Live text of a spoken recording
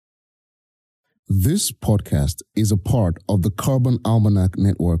This podcast is a part of the Carbon Almanac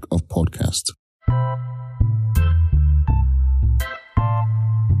network of podcasts.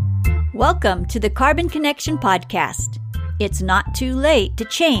 Welcome to the Carbon Connection podcast. It's not too late to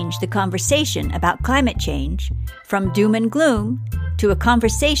change the conversation about climate change from doom and gloom to a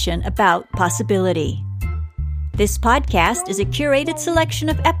conversation about possibility. This podcast is a curated selection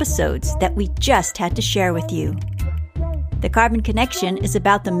of episodes that we just had to share with you. The Carbon Connection is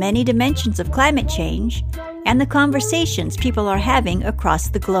about the many dimensions of climate change and the conversations people are having across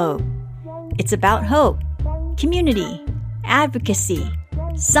the globe. It's about hope, community, advocacy,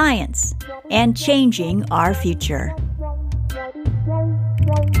 science, and changing our future.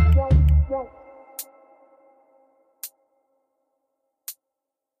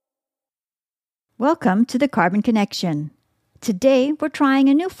 Welcome to the Carbon Connection. Today, we're trying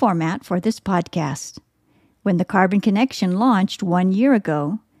a new format for this podcast. When the Carbon Connection launched 1 year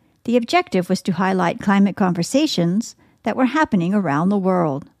ago, the objective was to highlight climate conversations that were happening around the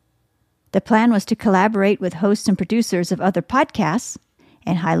world. The plan was to collaborate with hosts and producers of other podcasts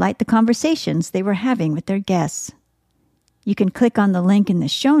and highlight the conversations they were having with their guests. You can click on the link in the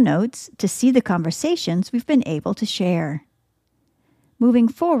show notes to see the conversations we've been able to share. Moving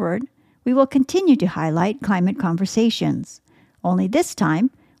forward, we will continue to highlight climate conversations. Only this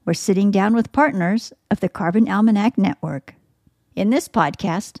time, we're sitting down with partners of the Carbon Almanac Network. In this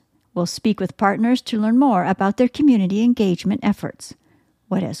podcast, we'll speak with partners to learn more about their community engagement efforts,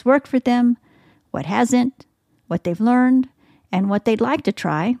 what has worked for them, what hasn't, what they've learned, and what they'd like to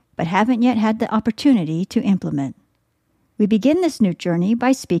try but haven't yet had the opportunity to implement. We begin this new journey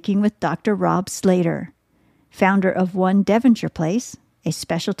by speaking with Dr. Rob Slater, founder of One Devonshire Place, a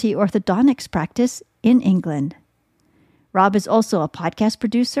specialty orthodontics practice in England. Rob is also a podcast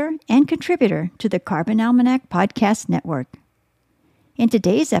producer and contributor to the Carbon Almanac Podcast Network. In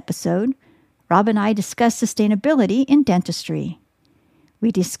today's episode, Rob and I discuss sustainability in dentistry.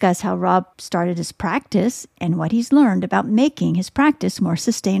 We discuss how Rob started his practice and what he's learned about making his practice more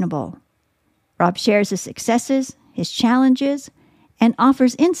sustainable. Rob shares his successes, his challenges, and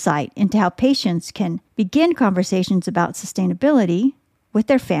offers insight into how patients can begin conversations about sustainability with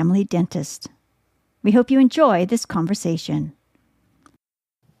their family dentist. We hope you enjoy this conversation.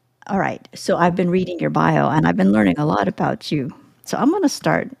 All right, so I've been reading your bio and I've been learning a lot about you. So I'm going to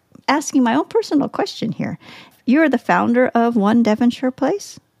start asking my own personal question here. You're the founder of One Devonshire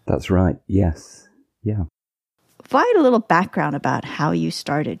Place? That's right, yes. Yeah. Provide a little background about how you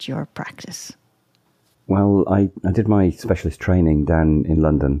started your practice. Well, I did my specialist training down in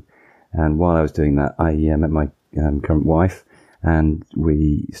London, and while I was doing that, I met my current wife, and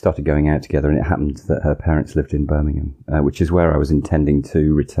we started going out together, and it happened that her parents lived in Birmingham, which is where I was intending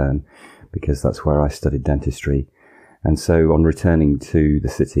to return, because that's where I studied dentistry. And so on returning to the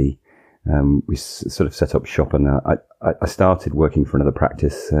city, we sort of set up shop, and I started working for another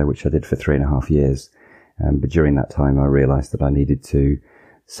practice, which I did for 3.5 years. But during that time, I realized that I needed to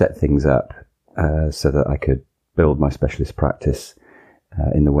set things up so that I could build my specialist practice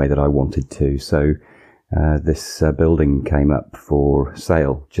in the way that I wanted to. So this building came up for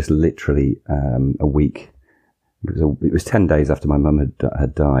sale just literally a week. It was 10 days after my mum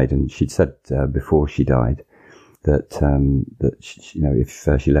had died, and she'd said before she died that she,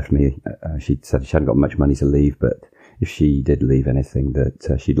 if she left me, she said she hadn't got much money to leave, but if she did leave anything,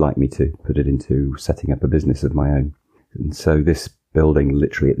 that she'd like me to put it into setting up a business of my own. And so this building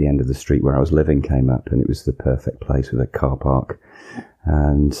literally at the end of the street where I was living came up, and it was the perfect place with a car park.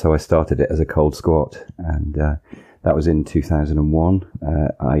 And so I started it as a cold squat, and that was in 2001.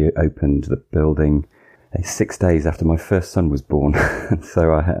 I opened the building 6 days after my first son was born.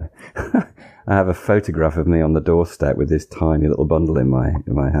 So I have a photograph of me on the doorstep with this tiny little bundle in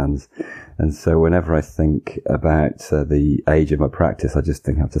my hands. And so whenever I think about the age of my practice, I just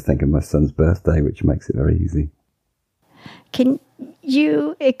have to think of my son's birthday, which makes it very easy. Can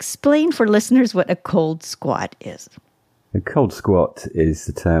you explain for listeners what a cold squat is? A cold squat is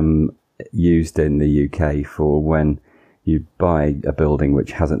the term used in the UK for when you buy a building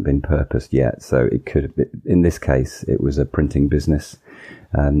which hasn't been purposed yet. So it could, in this case, it was a printing business,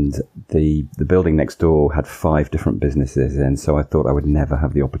 and the building next door had 5 different businesses, and so I thought I would never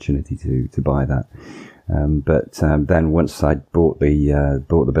have the opportunity to buy that. But then once I bought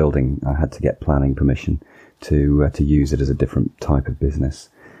the building, I had to get planning permission to use it as a different type of business.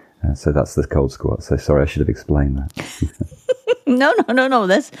 So that's the cold squat. So sorry, I should have explained that. No.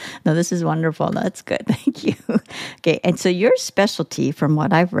 This is wonderful. That's good. Thank you. Okay. And so your specialty, from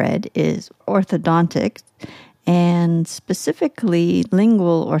what I've read, is orthodontics, and specifically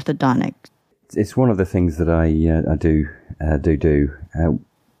lingual orthodontics. It's one of the things that I do.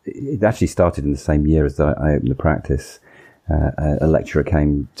 it actually started in the same year as I opened the practice. A lecturer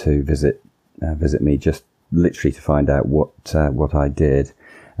came to visit me, just literally to find out what I did,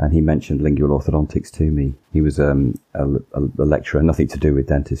 and he mentioned lingual orthodontics to me. He was a lecturer, nothing to do with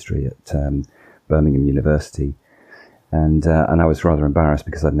dentistry, at Birmingham University, and I was rather embarrassed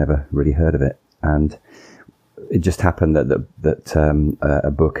because I'd never really heard of it. And it just happened that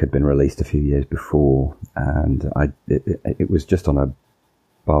a book had been released a few years before, and it was just on a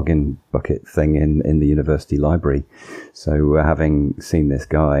bargain bucket thing in the university library. So having seen this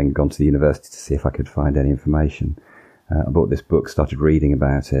guy and gone to the university to see if I could find any information, I bought this book, started reading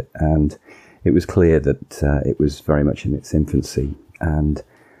about it, and it was clear that it was very much in its infancy. And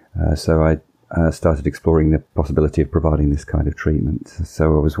so I started exploring the possibility of providing this kind of treatment.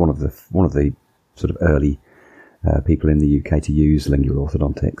 So I was one of the sort of early people in the UK to use lingual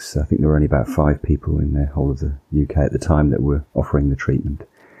orthodontics. I think there were only about 5 people in the whole of the UK at the time that were offering the treatment.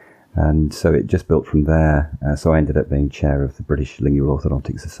 And so it just built from there. So I ended up being chair of the British Lingual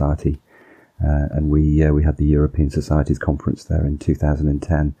Orthodontic Society. And we had the European Societies Conference there in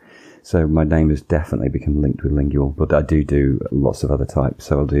 2010. So my name has definitely become linked with lingual, but I do lots of other types.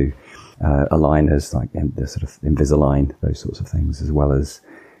 So I'll do aligners, like the sort of Invisalign, those sorts of things, as well as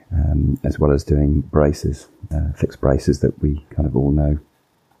doing braces, fixed braces that we kind of all know.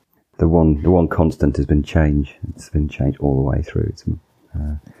 The one constant has been change. It's been change all the way through. It's,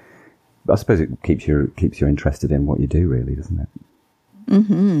 I suppose it keeps you interested in what you do, really, doesn't it?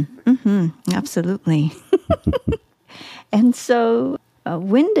 Mm-hmm. Mm-hmm. Absolutely. And so,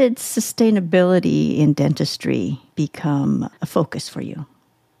 when did sustainability in dentistry become a focus for you?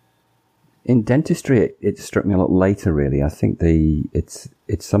 In dentistry, it struck me a lot later, really. I think it's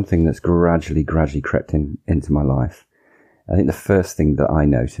something that's gradually crept into my life. I think the first thing that I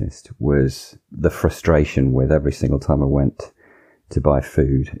noticed was the frustration with every single time I went to buy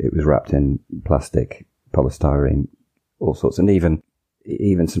food. It was wrapped in plastic, polystyrene, all sorts. And even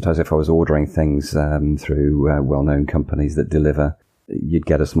sometimes if I was ordering things through well-known companies that deliver, you'd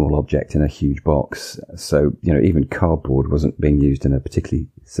get a small object in a huge box. So, even cardboard wasn't being used in a particularly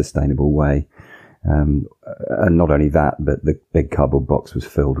sustainable way. And not only that, but the big cardboard box was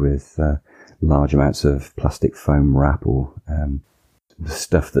filled with large amounts of plastic foam wrap or the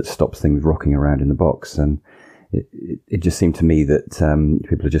stuff that stops things rocking around in the box. And it just seemed to me that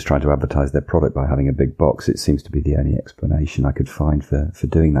people are just trying to advertise their product by having a big box. It seems to be the only explanation I could find for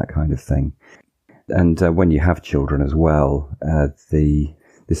doing that kind of thing. And when you have children as well,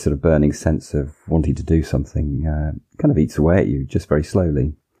 this sort of burning sense of wanting to do something kind of eats away at you just very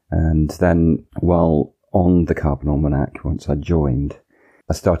slowly. And then while on the Carbon Almanac, once I joined,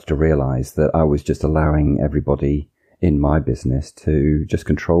 I started to realize that I was just allowing everybody in my business to just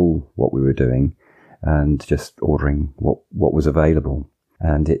control what we were doing and just ordering what was available.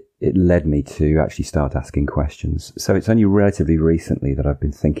 And it led me to actually start asking questions. So it's only relatively recently that I've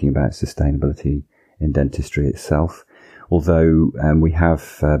been thinking about sustainability in dentistry itself, although we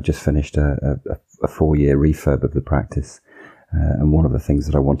have just finished a 4-year refurb of the practice. And one of the things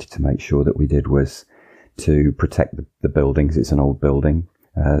that I wanted to make sure that we did was to protect the buildings. It's an old building.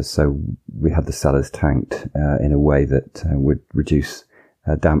 So we had the cellars tanked in a way that would reduce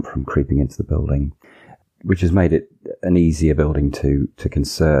damp from creeping into the building, which has made it an easier building to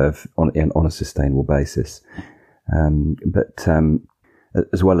conserve on a sustainable basis. But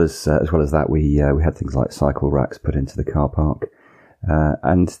as well as that, we had things like cycle racks put into the car park,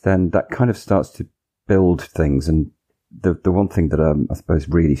 and then that kind of starts to build things. And the one thing that I suppose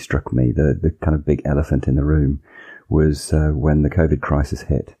really struck me, the kind of big elephant in the room, was when the COVID crisis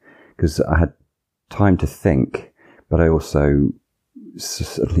hit, because I had time to think, but I also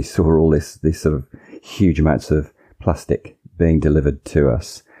suddenly saw all this sort of huge amounts of plastic being delivered to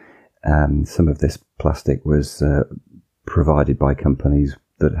us. Some of this plastic was provided by companies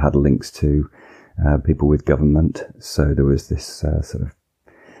that had links to people with government. So there was this sort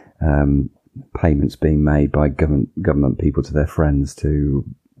of payments being made by government people to their friends to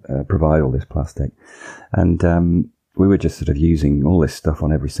provide all this plastic. And we were just sort of using all this stuff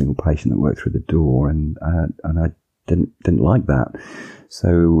on every single patient that worked through the door, and I didn't like that.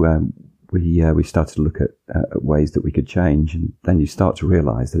 So we started to look at ways that we could change, and then you start to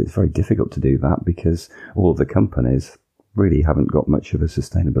realise that it's very difficult to do that because all of the companies really haven't got much of a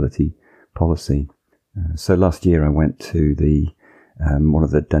sustainability policy. So last year I went to the one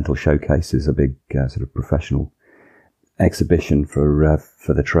of the dental showcases, a big sort of professional exhibition for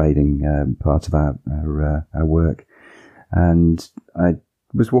the trading part of our work, and I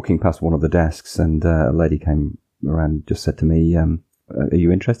was walking past one of the desks, and a lady came around and just said to me, "Are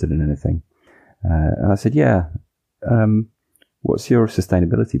you interested in anything?" And I said, "Yeah. what's your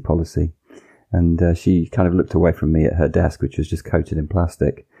sustainability policy? And she kind of looked away from me at her desk, which was just coated in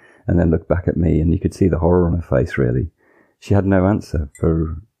plastic, and then looked back at me, and you could see the horror on her face, really. She had no answer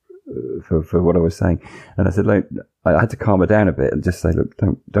for what I was saying. And I said, look, I had to calm her down a bit and just say, look,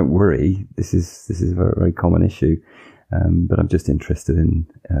 don't worry. This is a very, very common issue. But I'm just interested in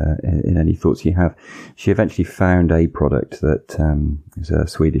any thoughts you have. She eventually found a product that is a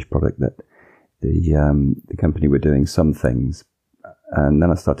Swedish product that the company were doing some things, and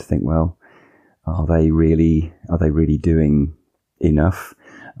then I started to think, well, are they really doing enough?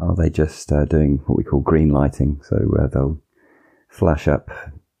 Are they just doing what we call green lighting? So they'll flash up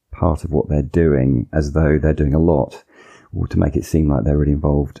part of what they're doing as though they're doing a lot, or to make it seem like they're really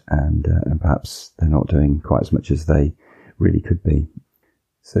involved, and perhaps they're not doing quite as much as they really could be.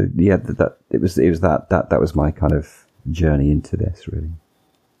 So yeah, that was my kind of journey into this, really.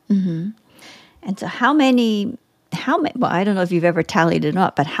 Mm-hmm. And so how many, well, I don't know if you've ever tallied it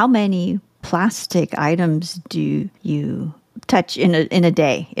up, but how many plastic items do you touch in a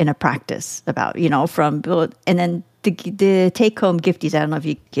day, in a practice, about, from, and then the take-home gifties? I don't know if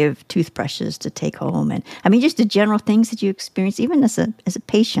you give toothbrushes to take home, and I mean just the general things that you experience, even as a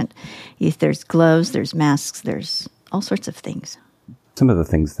patient. If there's gloves, there's masks, there's all sorts of things. Some of the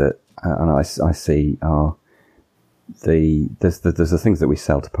things that I see are there's the things that we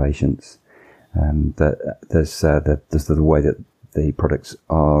sell to patients, that there's the way that the products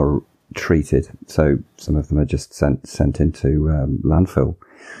are treated. So some of them are just sent into landfill.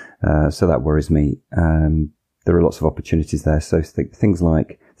 So that worries me. There are lots of opportunities there. So things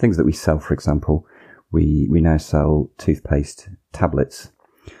that we sell, for example, we now sell toothpaste tablets,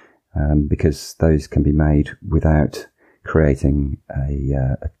 because those can be made without creating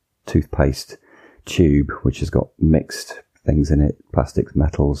a toothpaste tube, which has got mixed things in it, plastics,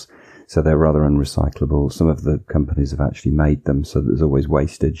 metals. So they're rather unrecyclable. Some of the companies have actually made them so that there's always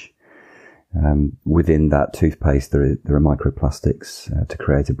wastage. Within that toothpaste, there are microplastics to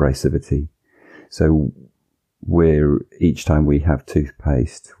create abrasivity. So each time we have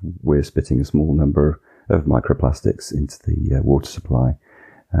toothpaste, we're spitting a small number of microplastics into the water supply.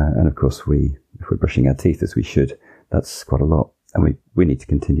 And of course, if we're brushing our teeth as we should, that's quite a lot. And we need to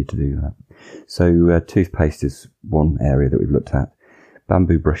continue to do that. So toothpaste is one area that we've looked at.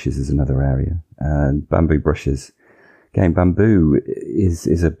 Bamboo brushes is another area. And bamboo brushes, again, bamboo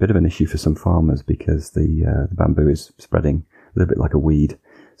is a bit of an issue for some farmers because the bamboo is spreading a little bit like a weed.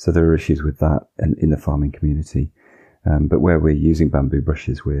 So there are issues with that in the farming community. But where we're using bamboo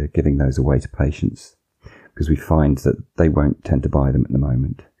brushes, we're giving those away to patients because we find that they won't tend to buy them at the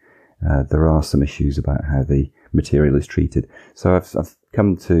moment. There are some issues about how the material is treated. So I've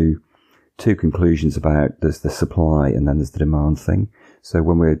come to two conclusions about there's the supply and then there's the demand thing. So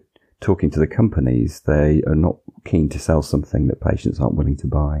when we're talking to the companies, they are not keen to sell something that patients aren't willing to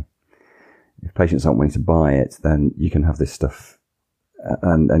buy. If patients aren't willing to buy it, then you can have this stuff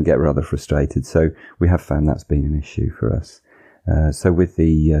and get rather frustrated. So we have found that's been an issue for us. So with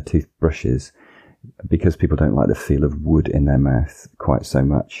the toothbrushes, because people don't like the feel of wood in their mouth quite so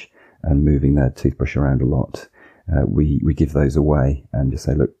much and moving their toothbrush around a lot, we give those away and just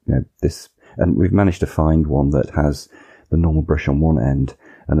say, look, this, and we've managed to find one that has the normal brush on one end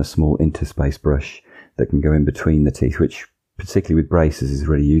and a small interspace brush that can go in between the teeth, which particularly with braces is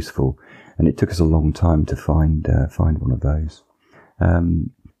really useful. And it took us a long time to find one of those.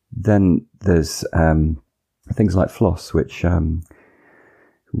 Then there's things like floss, which you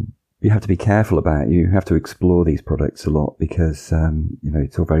have to be careful about. You have to explore these products a lot because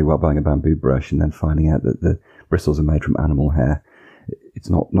it's all very well buying a bamboo brush and then finding out that the bristles are made from animal hair. It's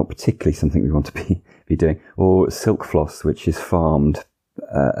not particularly something we want to be doing. Or silk floss, which is farmed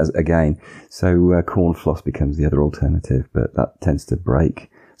again. So corn floss becomes the other alternative, but that tends to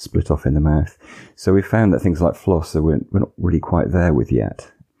split off in the mouth. So we found that things like floss we're not really quite there with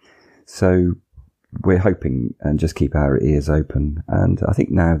yet. So we're hoping and just keep our ears open. And I think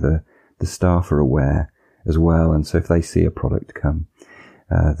now the staff are aware as well. And so if they see a product come,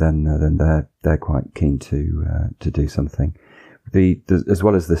 then they're quite keen to do something. As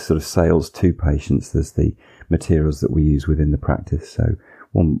well as the sort of sales to patients, there's the materials that we use within the practice. So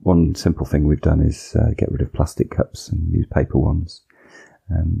one simple thing we've done is get rid of plastic cups and use paper ones.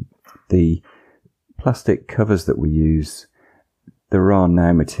 The plastic covers that we use, there are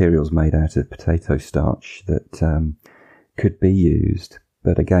now materials made out of potato starch that could be used,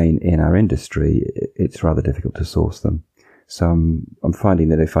 but again, in our industry, it's rather difficult to source them. So I'm finding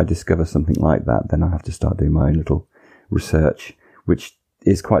that if I discover something like that, then I have to start doing my own little research, which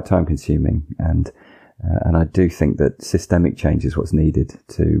is quite time consuming. And I do think that systemic change is what's needed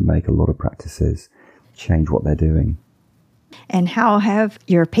to make a lot of practices change what they're doing. And how have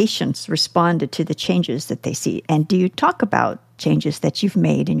your patients responded to the changes that they see? And do you talk about changes that you've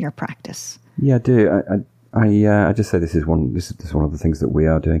made in your practice? Yeah, I do. I just say this is one of the things that we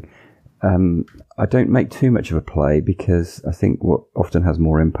are doing. I don't make too much of a play because I think what often has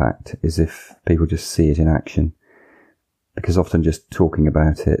more impact is if people just see it in action. Because often just talking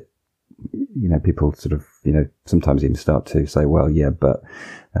about it, people sort of, sometimes even start to say, well, yeah, but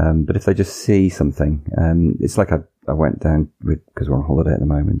if they just see something, it's like I went down because we're on holiday at the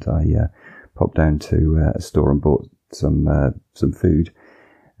moment. I popped down to a store and bought some food,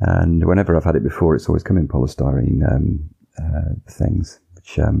 and whenever I've had it before, it's always come in polystyrene things,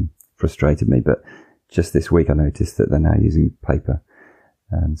 which frustrated me. But just this week, I noticed that they're now using paper,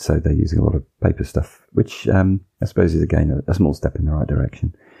 and so they're using a lot of paper stuff, which I suppose is again a small step in the right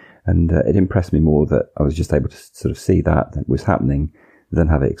direction. And it impressed me more that I was just able to sort of see that was happening, than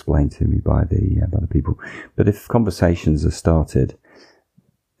have it explained to me by the people. But if conversations are started,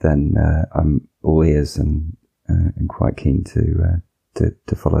 then I'm all ears and quite keen to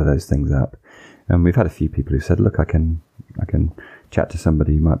follow those things up. And we've had a few people who said, "Look, I can chat to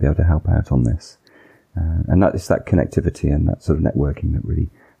somebody who might be able to help out on this." And it's that connectivity and that sort of networking that really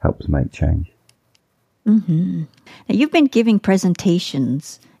helps make change. Mm-hmm. Now, you've been giving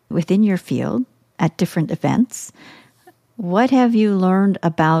presentations within your field at different events. What have you learned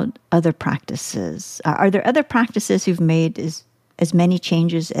about other practices? Are there other practices who've made as many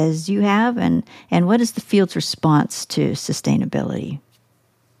changes as you have? And what is the field's response to sustainability?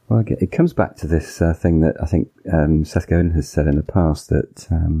 Well, it comes back to this thing that I think Seth Godin has said in the past, that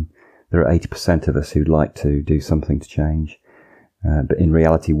there are 80% of us who'd like to do something to change. But in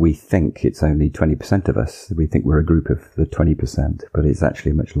reality, we think it's only 20% of us. We think we're a group of the 20%, but it's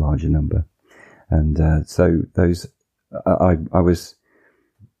actually a much larger number. And so I was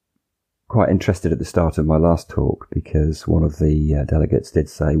quite interested at the start of my last talk because one of the delegates did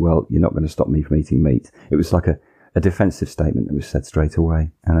say, "Well, you're not going to stop me from eating meat." It was like a defensive statement that was said straight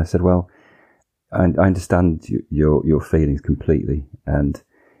away. And I said, "Well, I understand your feelings completely." And,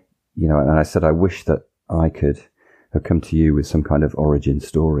 and I said, "I wish that I could have come to you with some kind of origin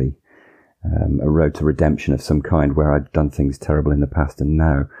story, a road to redemption of some kind where I'd done things terrible in the past and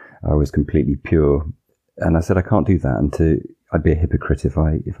now I was completely pure." And I said, "I can't do that, and I'd be a hypocrite if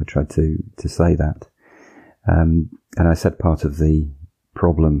I tried to say that." And I said part of the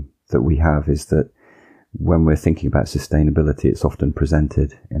problem that we have is that when we're thinking about sustainability, it's often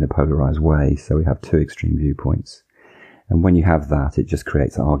presented in a polarized way. So we have two extreme viewpoints, and when you have that, it just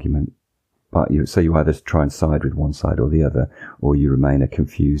creates an argument. But you either try and side with one side or the other, or you remain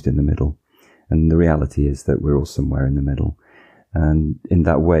confused in the middle. And the reality is that we're all somewhere in the middle. And in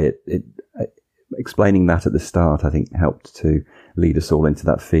that way, explaining that at the start, I think, helped to lead us all into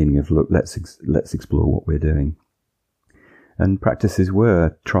that feeling of, look, let's explore what we're doing. And practices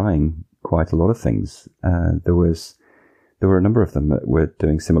were trying quite a lot of things. There were a number of them that were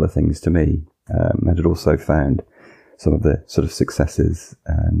doing similar things to me, and had also found some of the sort of successes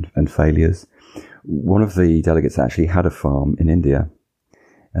and failures. One of the delegates actually had a farm in India,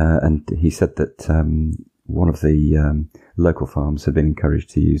 and he said that one of the local farms had been encouraged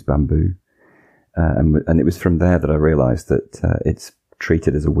to use bamboo, and it was from there that I realised that it's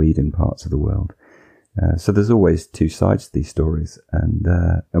treated as a weed in parts of the world. So there's always two sides to these stories, and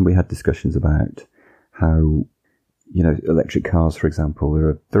we had discussions about how, electric cars, for example,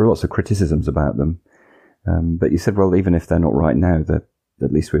 there are lots of criticisms about them. But you said, well, even if they're not right now, that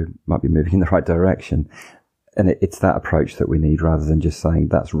at least we might be moving in the right direction. And it's that approach that we need, rather than just saying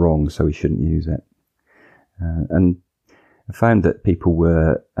that's wrong, so we shouldn't use it. And I found that people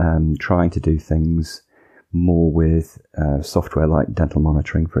were trying to do things more with software like dental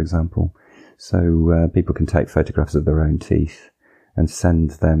monitoring, for example. So people can take photographs of their own teeth and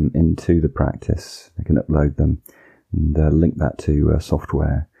send them into the practice. They can upload them and link that to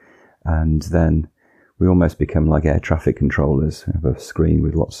software. And then we almost become like air traffic controllers. We have a screen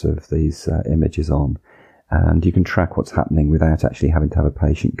with lots of these images on, and you can track what's happening without actually having to have a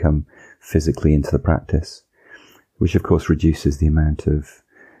patient come physically into the practice, which of course reduces the amount of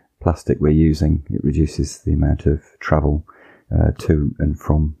plastic we're using. It reduces the amount of travel to and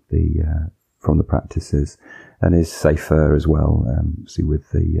from the practices, and is safer as well, see, with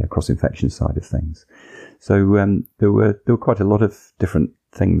the cross-infection side of things. So there were quite a lot of different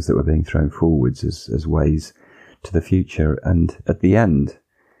things that were being thrown forwards as ways to the future. And at the end,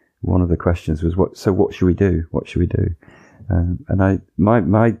 one of the questions was, what should we do? What should we do? And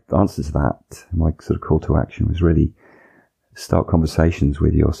my answer to that, my sort of call to action, was really start conversations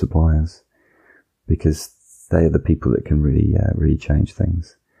with your suppliers, because they are the people that can really change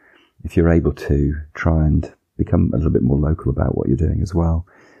things. If you're able to try and become a little bit more local about what you're doing as well.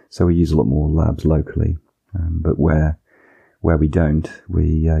 So we use a lot more labs locally, but where we don't, we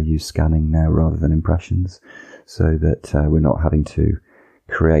use scanning now rather than impressions, so that we're not having to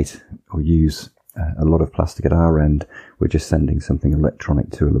create or use a lot of plastic at our end. We're just sending something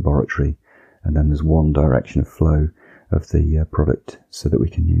electronic to a laboratory, and then there's one direction of flow of the product so that we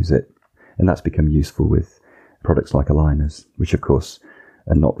can use it. And that's become useful with products like aligners, which of course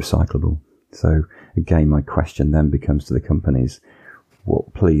are not recyclable. So again, my question then becomes to the companies,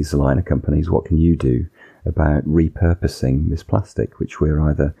 please, aligner companies, what can you do about repurposing this plastic, which we're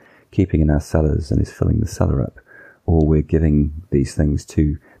either keeping in our cellars and is filling the cellar up, or we're giving these things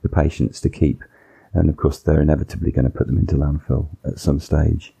to the patients to keep. And of course, they're inevitably going to put them into landfill at some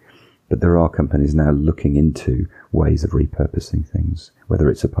stage. But there are companies now looking into ways of repurposing things, whether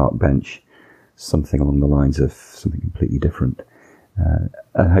it's a park bench, something along the lines of something completely different.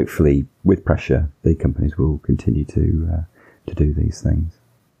 And hopefully, with pressure, the companies will continue to do these things.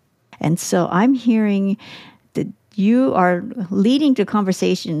 And so I'm hearing that you are leading to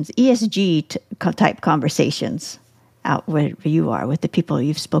conversations, ESG type conversations out where you are with the people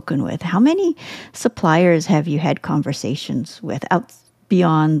you've spoken with. How many suppliers have you had conversations with out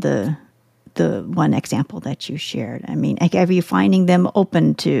beyond the one example that you shared? I mean, are you finding them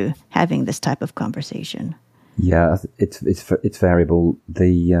open to having this type of conversation? Yeah, it's variable.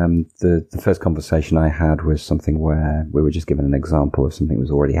 The first conversation I had was something where we were just given an example of something that was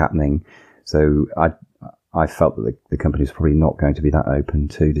already happening. So I felt that the company was probably not going to be that open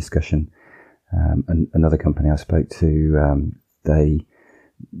to discussion. And another company I spoke to, the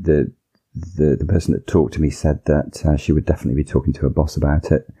person that talked to me said that she would definitely be talking to her boss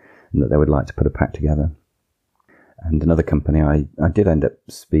about it, and that they would like to put a pack together. And another company, I did end up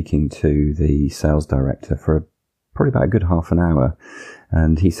speaking to the sales director for probably about a good half an hour,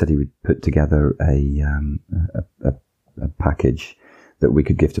 and he said he would put together a package that we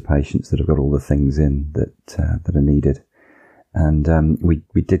could give to patients that have got all the things in that are needed. And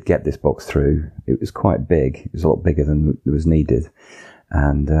we did get this box through. It was quite big. It was a lot bigger than was needed,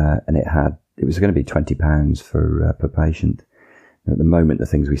 and it was going to be £20 per patient. At the moment, the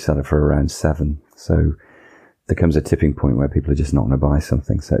things we sell are for around £7. So there comes a tipping point where people are just not going to buy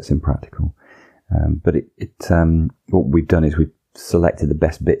something, so it's impractical. But what we've done is we've selected the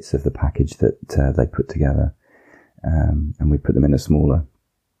best bits of the package that they put together, and we put them in a smaller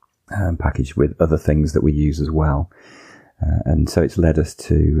package with other things that we use as well. And so it's led us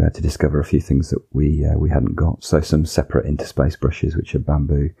to discover a few things that we hadn't got. So some separate interspace brushes, which are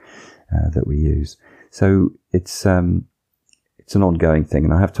bamboo, that we use. So it's an ongoing thing,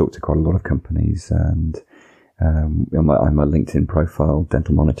 and I have talked to quite a lot of companies, and on my LinkedIn profile,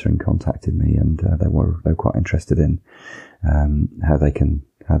 Dental Monitoring contacted me, and they were quite interested in how they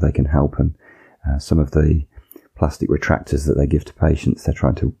can help, and some of the plastic retractors that they give to patients, they're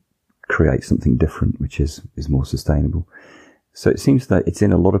trying to create something different, which is more sustainable. So it seems that it's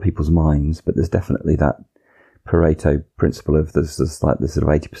in a lot of people's minds, but there's definitely that Pareto principle of there's like the sort of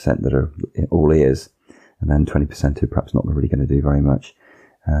 80% that are all ears, and then 20% who are perhaps not really going to do very much.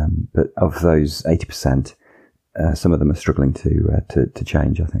 But of those 80%, some of them are struggling to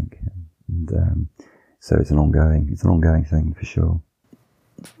change, I think. And so it's an ongoing thing for sure.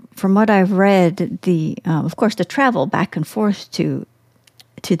 From what I've read, of course, the travel back and forth to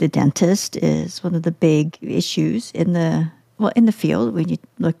the dentist is one of the big issues in the field when you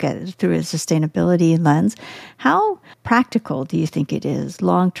look at it through a sustainability lens. How practical do you think it is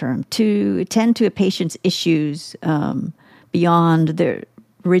long term to attend to a patient's issues beyond their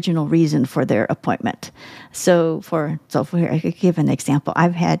original reason for their appointment? So I could give an example.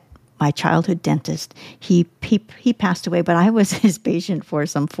 I've had my childhood dentist. He passed away, but I was his patient for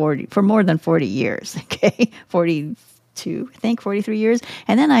more than 40 years. Okay, 43 years,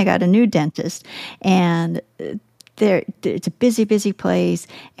 and then I got a new dentist, and it's a busy place.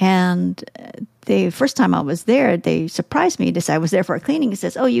 And the first time I was there, they surprised me. I was there for a cleaning. He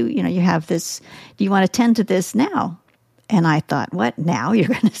says, "Oh, you have this. Do you want to tend to this now?" And I thought, what, now? You're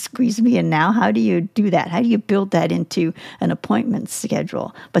going to squeeze me in now? How do you do that? How do you build that into an appointment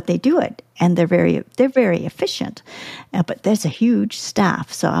schedule? But they do it, and they're very efficient. But there's a huge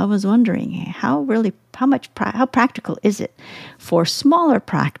staff. So I was wondering, how practical is it for smaller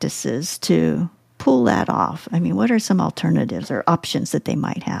practices to pull that off? I mean, what are some alternatives or options that they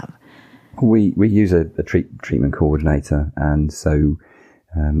might have? We use a treatment coordinator, and so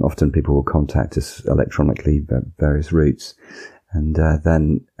often people will contact us electronically various routes, and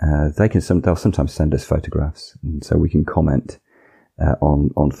then they'll sometimes send us photographs, and so we can comment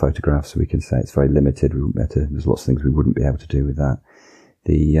on photographs. So we can say it's very limited. There's lots of things we wouldn't be able to do with that.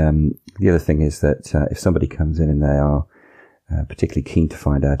 The other thing is that if somebody comes in and they are particularly keen to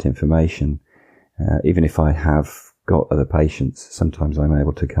find out information, even if I have got other patients, sometimes I'm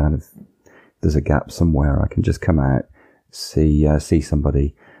able to there's a gap somewhere, I can just come out, see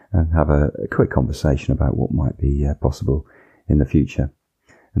somebody and have a quick conversation about what might be possible in the future.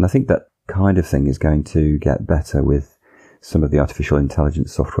 And I think that kind of thing is going to get better with some of the artificial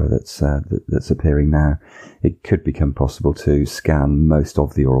intelligence software that's appearing now. It could become possible to scan most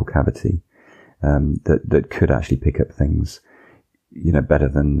of the oral cavity that could actually pick up things, better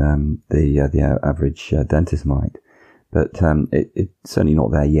than the average dentist might. But it's certainly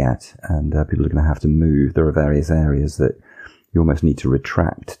not there yet, and people are going to have to move. There are various areas that you almost need to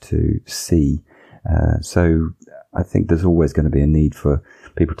retract to see. So I think there's always going to be a need for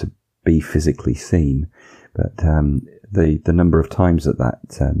people to be physically seen, but the number of times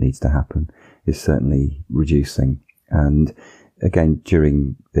that needs to happen is certainly reducing. And again,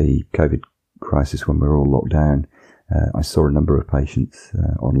 during the COVID crisis, when we were all locked down, I saw a number of patients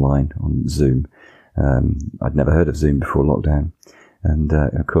online on Zoom. I'd never heard of Zoom before lockdown, and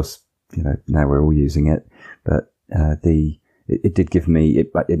of course, now we're all using it. But it did give me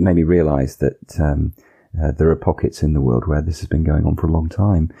it made me realise that there are pockets in the world where this has been going on for a long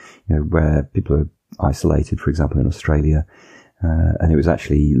time. Where people are isolated, for example, in Australia, and it was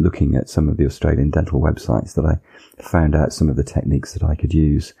actually looking at some of the Australian dental websites that I found out some of the techniques that I could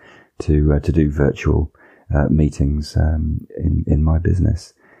use to do virtual meetings in my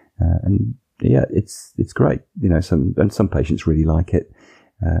business, and yeah, it's great. Some patients really like it,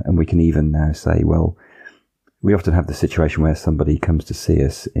 and we can even now say, well, we often have the situation where somebody comes to see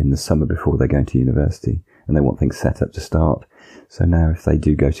us in the summer before they're going to university, and they want things set up to start. So now, if they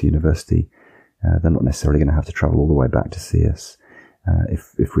do go to university, they're not necessarily going to have to travel all the way back to see us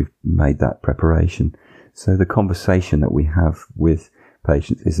if we've made that preparation. So the conversation that we have with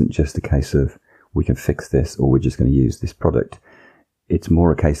patients isn't just a case of we can fix this or we're just going to use this product. It's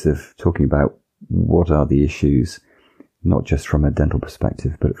more a case of talking about what are the issues, not just from a dental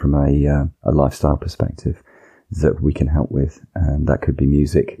perspective, but from a lifestyle perspective that we can help with. And that could be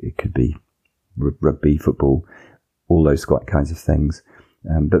music, it could be rugby, football, all those kinds of things.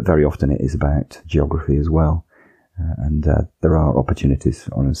 But very often it is about geography as well. And there are opportunities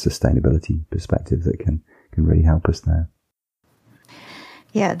on a sustainability perspective that can really help us there.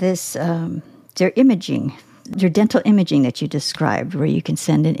 Yeah, their imaging, your dental imaging that you described, where you can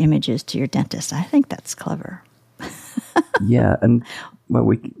send in images to your dentist. I think that's clever. Yeah, and well,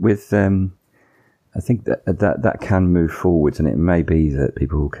 I think that can move forwards, and it may be that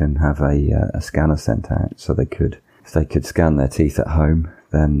people can have a scanner sent out, so if they could scan their teeth at home,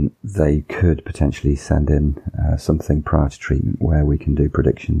 then they could potentially send in something prior to treatment where we can do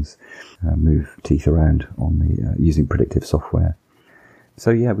predictions, move teeth around on using predictive software. So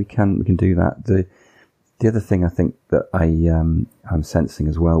yeah, we can do that. The other thing I think that I'm sensing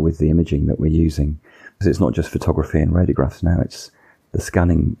as well with the imaging that we're using, because it's not just photography and radiographs now, it's the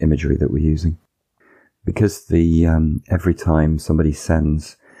scanning imagery that we're using. Because every time somebody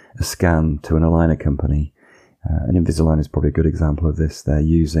sends a scan to an aligner company, and Invisalign is probably a good example of this, they're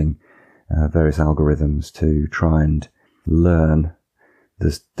using various algorithms to try and learn.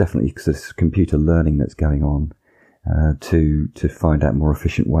 There's definitely this computer learning that's going on to find out more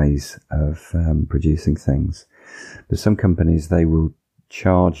efficient ways of producing things. But some companies, they will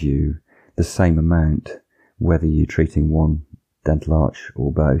charge you the same amount whether you're treating one dental arch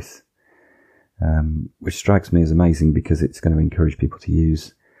or both, which strikes me as amazing because it's going to encourage people to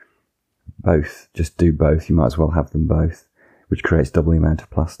use both. Just do both. You might as well have them both, which creates double the amount of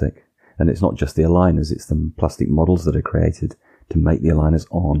plastic. And it's not just the aligners, it's the plastic models that are created to make the aligners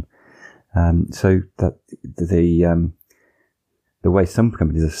on. So that the way some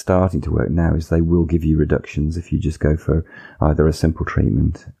companies are starting to work now is they will give you reductions if you just go for either a simple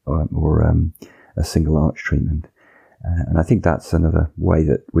treatment or a single arch treatment. And I think that's another way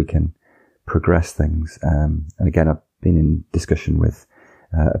that we can progress things. And again, I've been in discussion with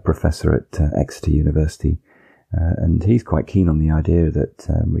a professor at Exeter University, and he's quite keen on the idea that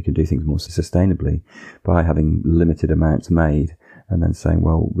we can do things more sustainably by having limited amounts made, and then saying,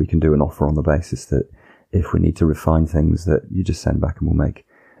 well, we can do an offer on the basis that if we need to refine things, that you just send back and we'll make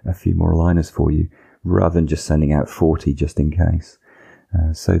a few more aligners for you, rather than just sending out 40 just in case.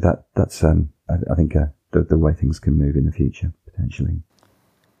 So that's I think the way things can move in the future, potentially.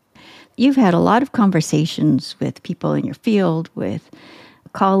 You've had a lot of conversations with people in your field, with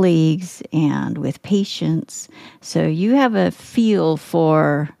colleagues and with patients. So you have a feel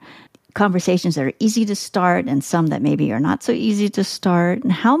for conversations that are easy to start and some that maybe are not so easy to start.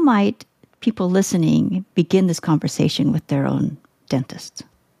 And how might people listening begin this conversation with their own dentists?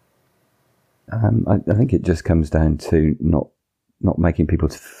 I think it just comes down to not making people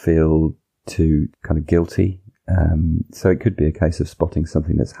feel too kind of guilty. So it could be a case of spotting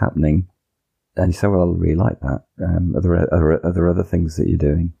something that's happening, and you say, "Well, I really like that. Are there other things that you're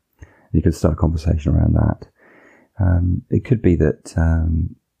doing?" You could start a conversation around that. It could be that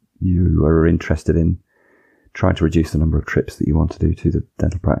you are interested in trying to reduce the number of trips that you want to do to the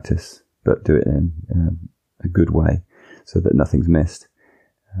dental practice, but do it in a good way so that nothing's missed.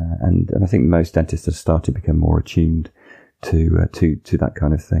 And I think most dentists have started to become more attuned to that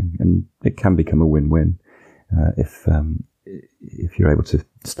kind of thing, and it can become a win-win if you're able to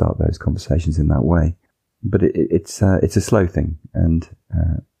start those conversations in that way. But it's a slow thing,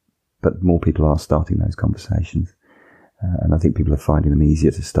 but more people are starting those conversations, and I think people are finding them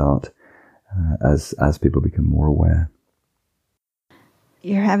easier to start as people become more aware.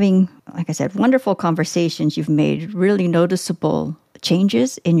 You're having, like I said, wonderful conversations. You've made really noticeable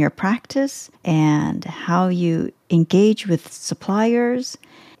changes in your practice and how you engage with suppliers,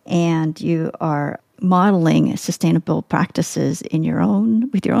 and you are modeling sustainable practices with your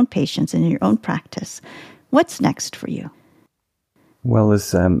own patients and in your own practice. What's next for you? Well,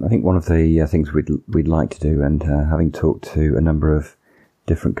 there's I think one of the things we'd like to do, and having talked to a number of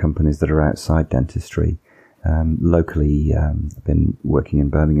different companies that are outside dentistry, locally, I've been working in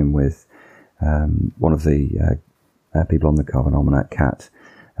Birmingham with one of the people on the Carbon Almanac, Cat,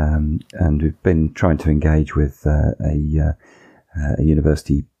 and we've been trying to engage with a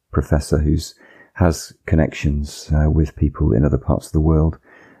university professor who has connections with people in other parts of the world,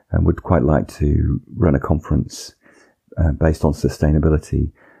 and would quite like to run a conference based on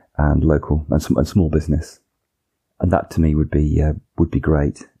sustainability and local and small business, and that to me would be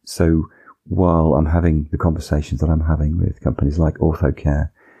great. So while I'm having the conversations that I'm having with companies like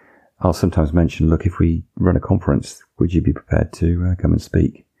OrthoCare, I'll sometimes mention, look, if we run a conference, would you be prepared to come and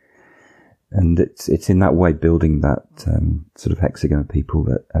speak? And it's in that way building that sort of hexagon of people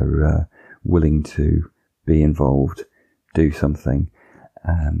that are willing to be involved, do something,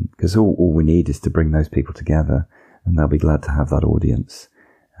 because all we need is to bring those people together, and they'll be glad to have that audience.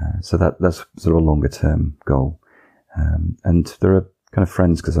 So that's sort of a longer term goal. And there are kind of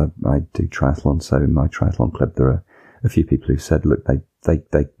friends, because I do triathlon, so in my triathlon club there are a few people who've said, look, they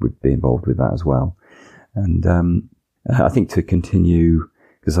would be involved with that as well. And I think to continue,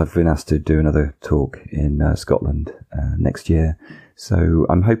 because I've been asked to do another talk in Scotland next year, so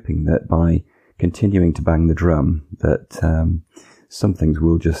I'm hoping that by continuing to bang the drum, that some things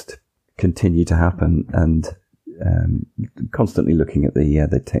will just continue to happen, and constantly looking at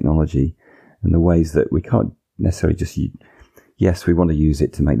the technology and the ways that we can't necessarily just yes, we want to use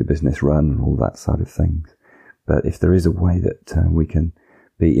it to make the business run and all that side of things. But if there is a way that we can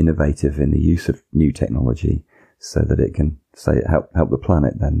be innovative in the use of new technology so that it can help the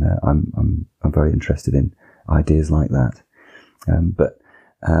planet, then I'm very interested in ideas like that. But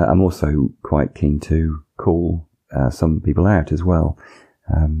I'm also quite keen to call some people out as well.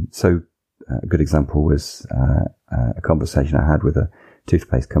 So a good example was a conversation I had with a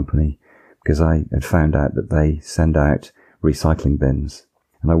toothpaste company, because I had found out that they send out recycling bins,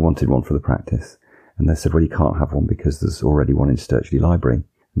 and I wanted one for the practice. And they said, well, you can't have one because there's already one in Sturchley Library.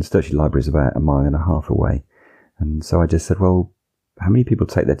 And Sturchley Library is about 1.5 miles away. And so I just said, well, how many people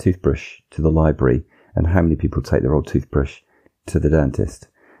take their toothbrush to the library, and how many people take their old toothbrush to the dentist?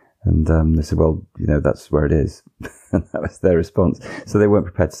 And they said, well, that's where it is. And that was their response. So they weren't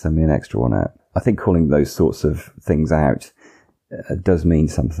prepared to send me an extra one out. I think calling those sorts of things out does mean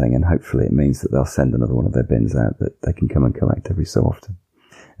something, and hopefully it means that they'll send another one of their bins out that they can come and collect every so often.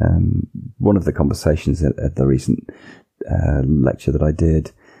 One of the conversations at the recent lecture that I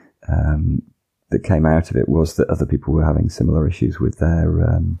did that came out of it was that other people were having similar issues with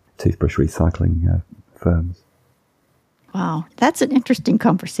their toothbrush recycling firms. Wow, that's an interesting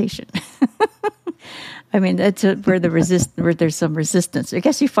conversation. I mean, that's where there's some resistance. I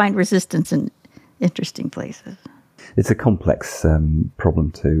guess you find resistance in interesting places. It's a complex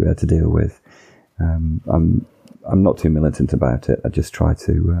problem to deal with. I'm not too militant about it. I just try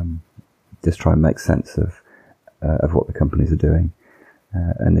and make sense of what the companies are doing,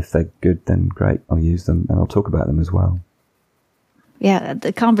 and if they're good, then great. I'll use them, and I'll talk about them as well. Yeah,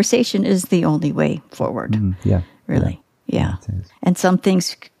 the conversation is the only way forward. Yeah, really. Yeah. It is. And some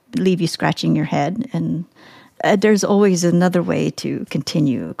things leave you scratching your head, and there's always another way to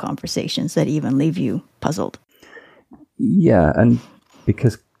continue conversations that even leave you puzzled. Yeah, and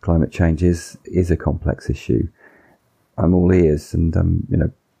because climate change is a complex issue, I'm all ears, and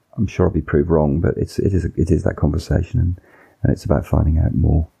I'm sure I'll be proved wrong, but it is that conversation, and it's about finding out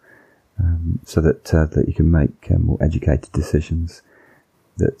more. so that you can make more educated decisions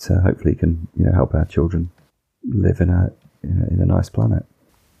that hopefully can help our children live in a nice planet.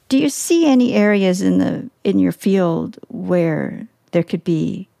 Do you see any areas in your field where there could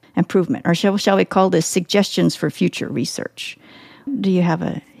be improvement, or shall we call this suggestions for future research? Do you have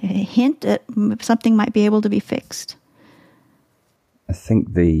a hint that something might be able to be fixed? I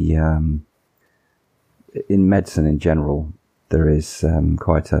think in medicine in general, there is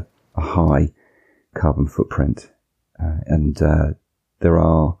quite a high carbon footprint, and there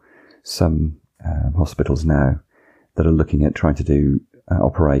are some hospitals now that are looking at trying to do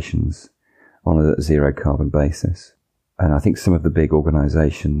operations on a zero carbon basis. And I think some of the big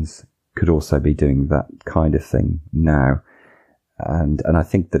organizations could also be doing that kind of thing now. And I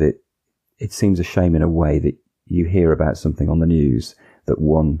think that it seems a shame in a way that you hear about something on the news that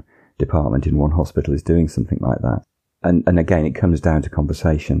one department in one hospital is doing something like that. And again, it comes down to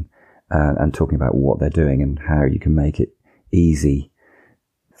conversation and talking about what they're doing and how you can make it easy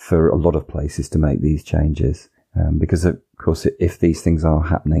for a lot of places to make these changes. Because of course, if these things are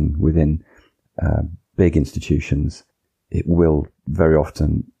happening within big institutions, it will very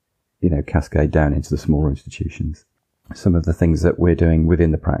often, cascade down into the smaller institutions. Some of the things that we're doing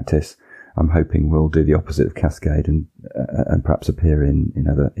within the practice, I'm hoping will do the opposite of cascade and perhaps appear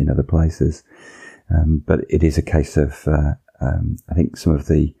in other places. But it is a case of, I think some of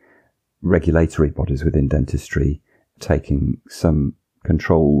the regulatory bodies within dentistry taking some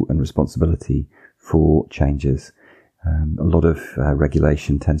control and responsibility for changes. A lot of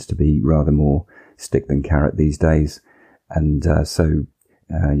regulation tends to be rather more stick than carrot these days. And so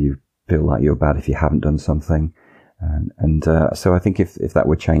you feel like you're bad if you haven't done something. So I think if that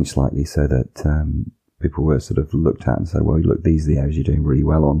were changed slightly so that people were sort of looked at and said, well, look, these are the areas you're doing really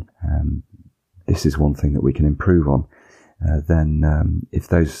well on. This is one thing that we can improve on. Then if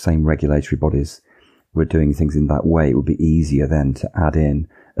those same regulatory bodies were doing things in that way, it would be easier then to add in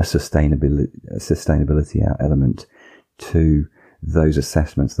a sustainability element to those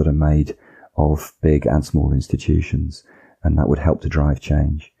assessments that are made of big and small institutions. And that would help to drive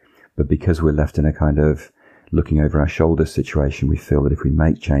change. But because we're left in a kind of looking over our shoulder situation, we feel that if we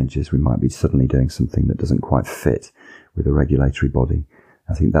make changes, we might be suddenly doing something that doesn't quite fit with a regulatory body.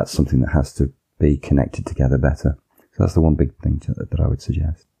 I think that's something that has to be connected together better. So that's the one big thing that I would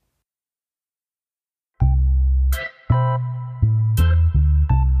suggest.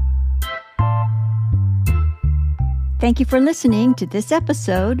 Thank you for listening to this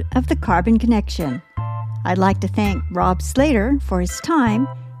episode of The Carbon Connection. I'd like to thank Rob Slater for his time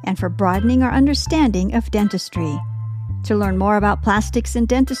and for broadening our understanding of dentistry. To learn more about plastics in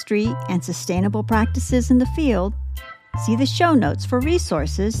dentistry and sustainable practices in the field, see the show notes for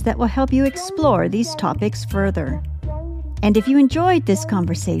resources that will help you explore these topics further. And if you enjoyed this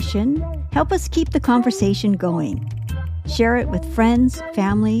conversation, help us keep the conversation going. Share it with friends,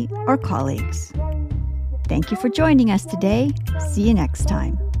 family, or colleagues. Thank you for joining us today. See you next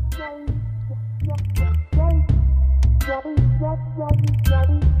time.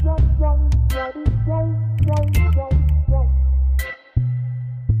 Ready.